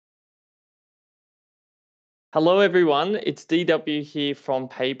Hello everyone, it's DW here from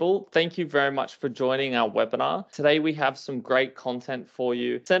Payble. Thank you very much for joining our webinar. Today we have some great content for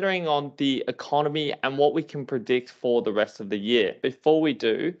you, centering on the economy and what we can predict for the rest of the year. Before we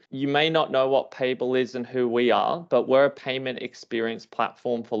do, you may not know what Payble is and who we are, but we're a payment experience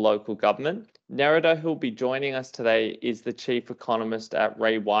platform for local government. Nerida, who'll be joining us today, is the chief economist at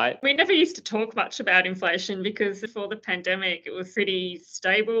Ray White. We never used to talk much about inflation because before the pandemic, it was pretty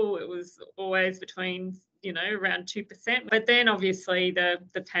stable. It was always between, around 2%. But then obviously the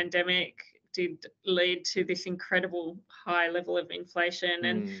pandemic did lead to this incredible high level of inflation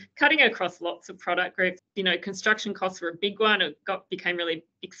and cutting across lots of product groups. Construction costs were a big one. It became really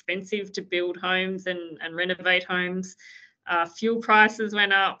expensive to build homes and renovate homes. Fuel prices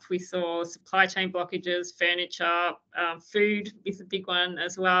went up. We saw supply chain blockages, furniture, food is a big one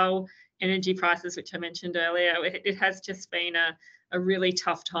as well. Energy prices, which I mentioned earlier. It has just been a really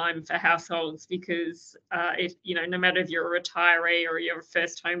tough time for households because no matter if you're a retiree or you're a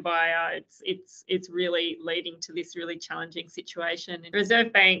first home buyer, it's really leading to this really challenging situation. The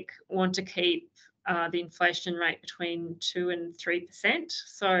Reserve Bank want to keep the inflation rate between 2 and 3%.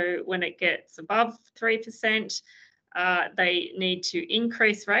 So when it gets above 3%, they need to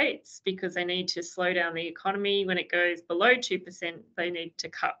increase rates because they need to slow down the economy. When it goes below 2%, they need to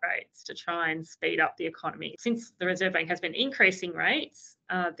cut rates to try and speed up the economy. Since the Reserve Bank has been increasing rates,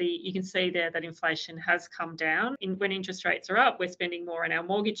 you can see there that inflation has come down. When interest rates are up, we're spending more on our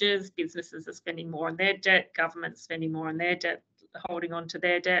mortgages, businesses are spending more on their debt, government's spending more on their debt, holding on to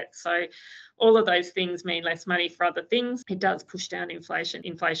their debt. So all of those things mean less money for other things. It does push down inflation.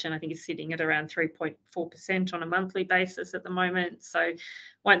 Inflation, I think, is sitting at around 3.4% on a monthly basis at the moment. So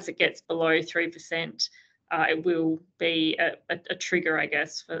once it gets below 3%, it will be a trigger, I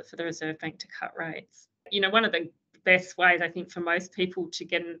guess, for the Reserve Bank to cut rates. One of the best ways, I think, for most people to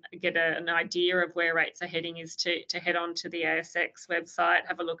get an idea of where rates are heading is to head on to the ASX website,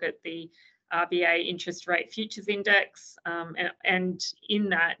 have a look at the RBA interest rate futures index, and in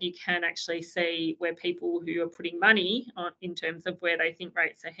that you can actually see where people who are putting money on in terms of where they think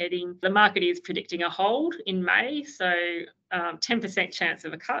rates are heading. The market is predicting a hold in May, so 10% chance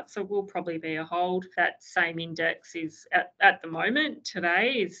of a cut, so will probably be a hold. That same index is at the moment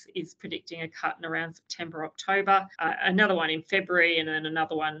today is predicting a cut in around September, October, another one in February, and then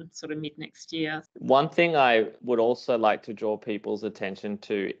another one sort of mid next year. One thing I would also like to draw people's attention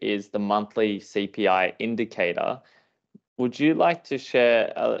to is the monthly CPI indicator. Would you like to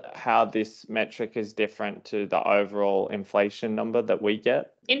share how this metric is different to the overall inflation number that we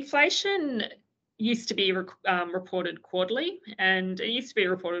get? Inflation used to be reported quarterly, and it used to be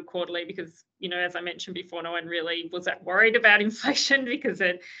reported quarterly because, as I mentioned before, no one really was that worried about inflation because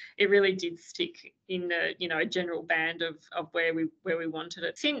it really did stick in a general band of where we wanted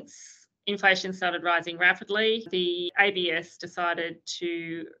it. Since inflation started rising rapidly, the ABS decided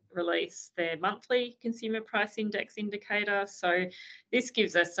to release their monthly consumer price index indicator. So this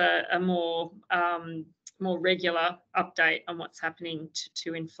gives us a more regular update on what's happening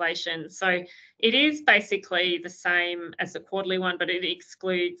to inflation. So it is basically the same as the quarterly one, but it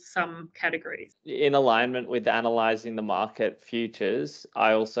excludes some categories. In alignment with analysing the market futures,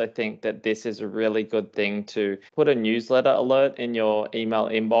 I also think that this is a really good thing to put a newsletter alert in your email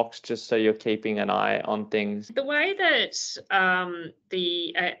inbox just so you're keeping an eye on things. The way that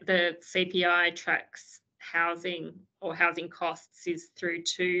the CPI tracks housing or housing costs is through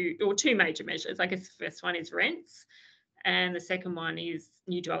two major measures. I guess the first one is rents, and the second one is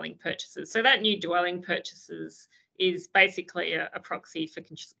new dwelling purchases. So that new dwelling purchases is basically a proxy for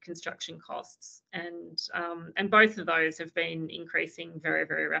construction costs, and both of those have been increasing very,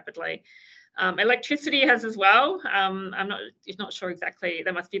 very rapidly. Electricity has as well. I'm not sure exactly.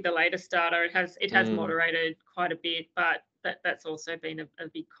 That must be the latest data. It has moderated quite a bit, but that's also been a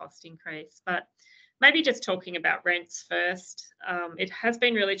big cost increase. But maybe just talking about rents first. It has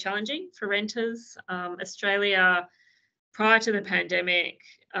been really challenging for renters. Australia, prior to the pandemic,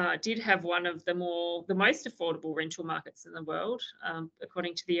 did have one of the most affordable rental markets in the world.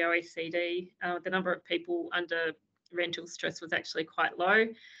 According to the OECD, the number of people under rental stress was actually quite low.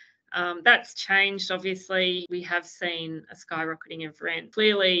 That's changed, obviously. We have seen a skyrocketing of rent.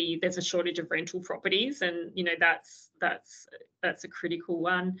 Clearly, there's a shortage of rental properties, and that's a critical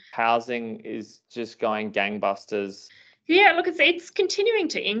one. Housing is just going gangbusters. Yeah, look, it's continuing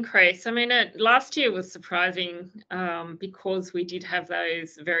to increase. I mean, last year was surprising because we did have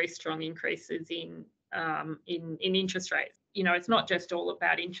those very strong increases in interest rates. it's not just all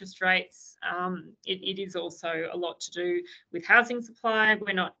about interest rates. It is also a lot to do with housing supply.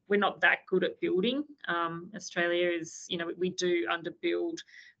 We're not that good at building. Australia is, we do underbuild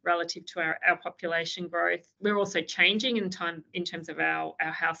relative to our population growth. We're also changing in terms of our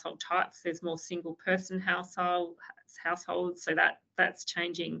household types. There's more single person households, so that's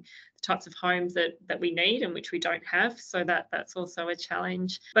changing the types of homes that we need and which we don't have. So that's also a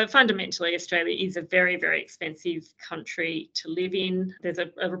challenge. But fundamentally, Australia is a very, very expensive country to live in. There's a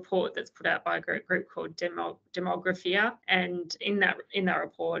report that's put out by a group called Demographia, and in that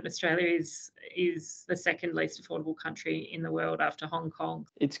report, Australia is the second least affordable country in the world after Hong Kong.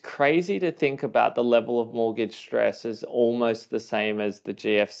 It's crazy to think about the level of mortgage stress as almost the same as the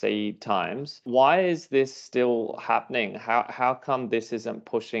GFC times. Why is this still happening? How come this isn't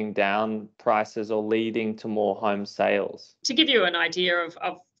pushing down prices or leading to more home sales? To give you an idea of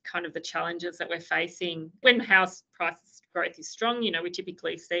kind of the challenges that we're facing, when house price growth is strong, we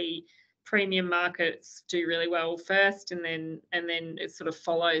typically see premium markets do really well first, and then it sort of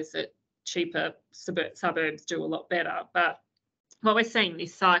follows that cheaper suburbs do a lot better. But what we're seeing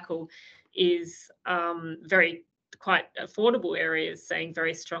this cycle is quite affordable areas seeing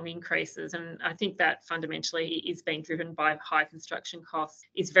very strong increases, and I think that fundamentally is being driven by high construction costs.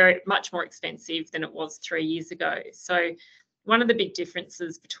 It's very much more expensive than it was 3 years ago. So one of the big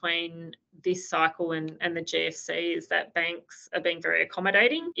differences between this cycle and the GFC is that banks are being very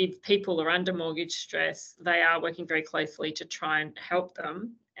accommodating. If people are under mortgage stress, they are working very closely to try and help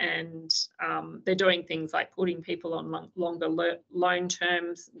them. And they're doing things like putting people on longer loan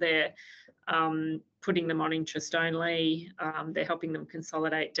terms. They're putting them on interest only. They're helping them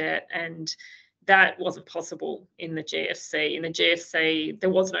consolidate debt. And that wasn't possible in the GFC. In the GFC,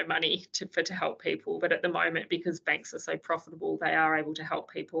 there was no money to help people. But at the moment, because banks are so profitable, they are able to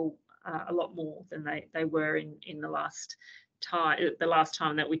help people a lot more than they were in the last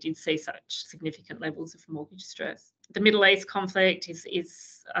time that we did see such significant levels of mortgage stress. The Middle East conflict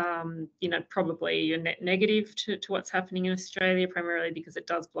is probably a net negative to what's happening in Australia, primarily because it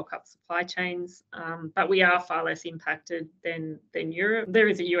does block up supply chains. But we are far less impacted than Europe. There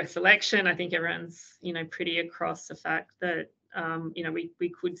is a US election. I think everyone's pretty across the fact that we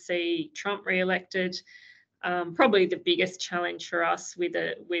could see Trump re-elected. Probably the biggest challenge for us with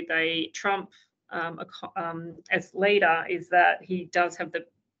a Trump as leader is that he does have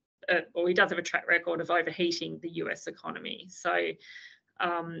a track record of overheating the US economy. So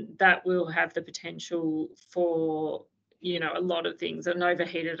that will have the potential for a lot of things. An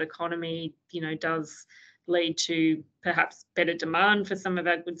overheated economy does lead to perhaps better demand for some of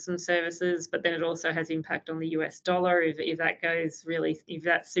our goods and services, but then it also has impact on the US dollar. If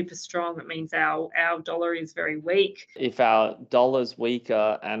that's super strong, it means our dollar is very weak. If our dollar's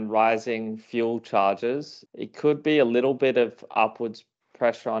weaker and rising fuel charges, it could be a little bit of upwards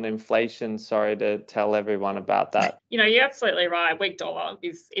pressure on inflation. Sorry to tell everyone about that. You're absolutely right. Weak dollar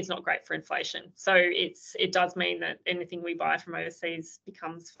is not great for inflation. So it does mean that anything we buy from overseas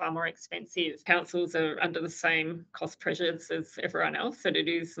becomes far more expensive. Councils are under the same cost pressures as everyone else, and it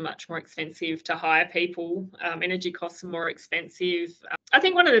is much more expensive to hire people. Energy costs are more expensive. I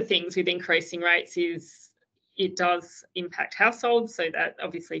think one of the things with increasing rates is it does impact households, so that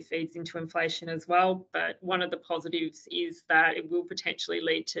obviously feeds into inflation as well. But one of the positives is that it will potentially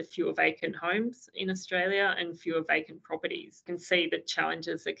lead to fewer vacant homes in Australia and fewer vacant properties. You can see the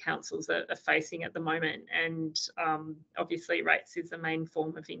challenges that councils are facing at the moment, and obviously rates is the main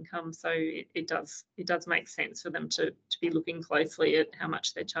form of income, so it does make sense for them to be looking closely at how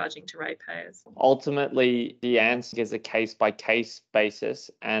much they're charging to ratepayers. Ultimately, the answer is a case-by-case basis,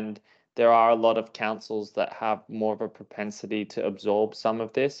 and there are a lot of councils that have more of a propensity to absorb some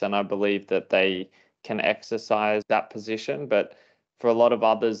of this, and I believe that they can exercise that position. But for a lot of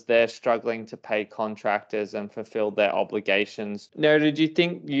others, they're struggling to pay contractors and fulfill their obligations. Nerida, do you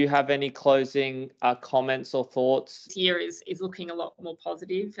think you have any closing comments or thoughts? This year is looking a lot more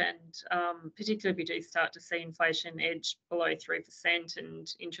positive, and particularly if we do start to see inflation edge below 3%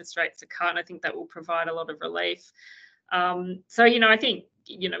 and interest rates are cut, I think that will provide a lot of relief. So, I think,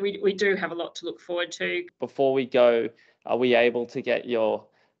 we do have a lot to look forward to. Before we go, are we able to get your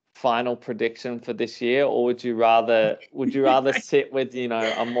final prediction for this year, or would you rather sit with,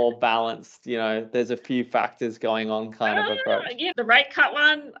 a more balanced, there's a few factors going on kind of approach? Yeah, the rate cut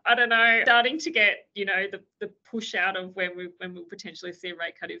one, I don't know, starting to get, the push out of when we'll potentially see a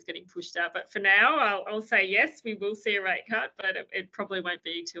rate cut is getting pushed out. But for now, I'll say yes, we will see a rate cut, but it probably won't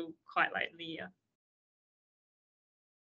be till quite late in the year.